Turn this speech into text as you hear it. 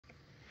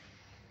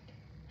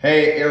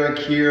Hey, Eric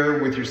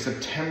here with your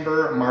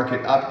September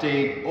market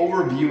update,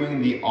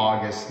 overviewing the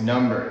August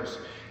numbers.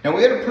 Now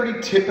we had a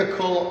pretty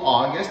typical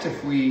August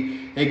if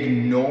we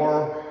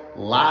ignore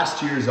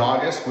last year's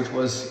August, which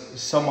was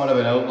somewhat of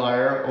an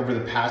outlier over the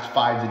past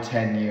 5 to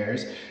 10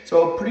 years.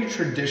 So a pretty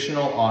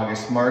traditional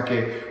August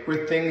market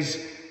where things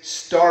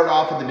start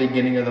off at the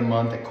beginning of the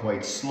month at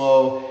quite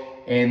slow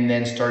and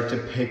then start to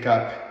pick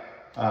up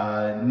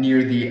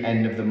near the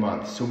end of the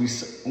month. So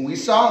we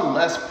saw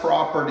less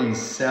properties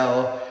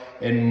sell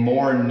and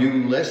more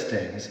new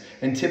listings.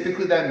 And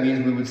typically that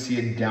means we would see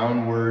a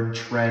downward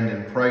trend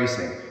in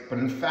pricing. But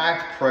in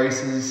fact,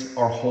 prices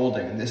are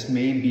holding. This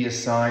may be a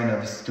sign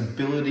of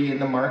stability in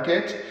the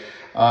market,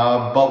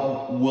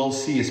 but we'll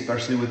see,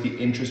 especially with the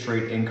interest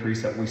rate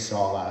increase that we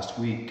saw last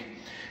week.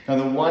 Now,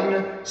 the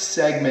one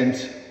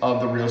segment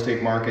of the real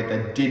estate market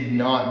that did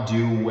not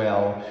do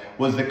well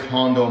was the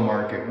condo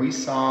market. We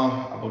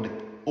saw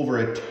over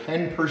a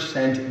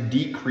 10%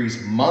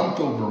 decrease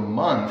month over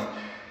month.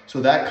 So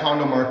that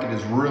condo market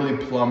has really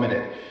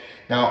plummeted.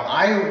 Now,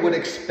 I would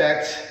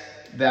expect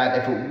that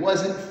if it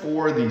wasn't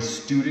for the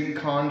student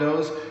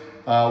condos,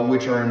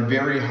 which are in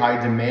very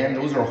high demand,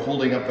 those are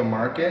holding up the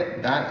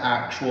market. That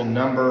actual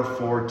number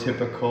for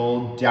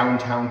typical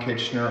downtown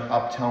Kitchener,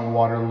 uptown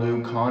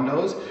Waterloo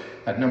condos,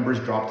 that number's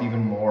dropped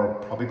even more,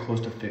 probably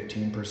close to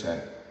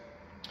 15%.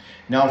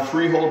 Now,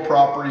 freehold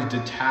properties,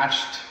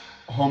 detached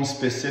homes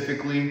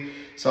specifically,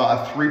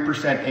 saw a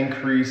 3%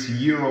 increase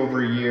year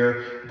over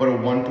year, but a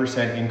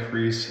 1%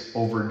 increase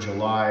over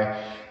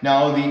July.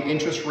 Now, the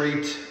interest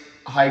rate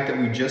hike that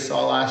we just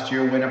saw last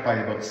year went up by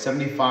about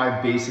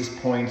 75 basis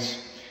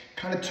points.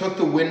 Kind of took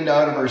the wind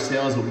out of our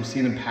sails that we've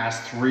seen in the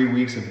past 3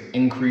 weeks of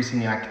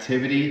increasing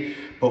activity,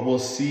 but we'll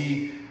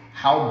see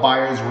how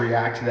buyers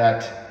react to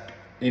that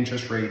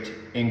interest rate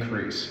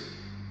increase.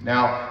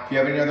 Now, if you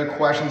have any other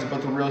questions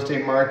about the real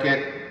estate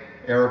market,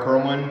 Eric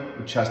Irwin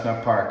with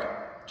Chestnut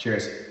Park.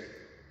 Cheers.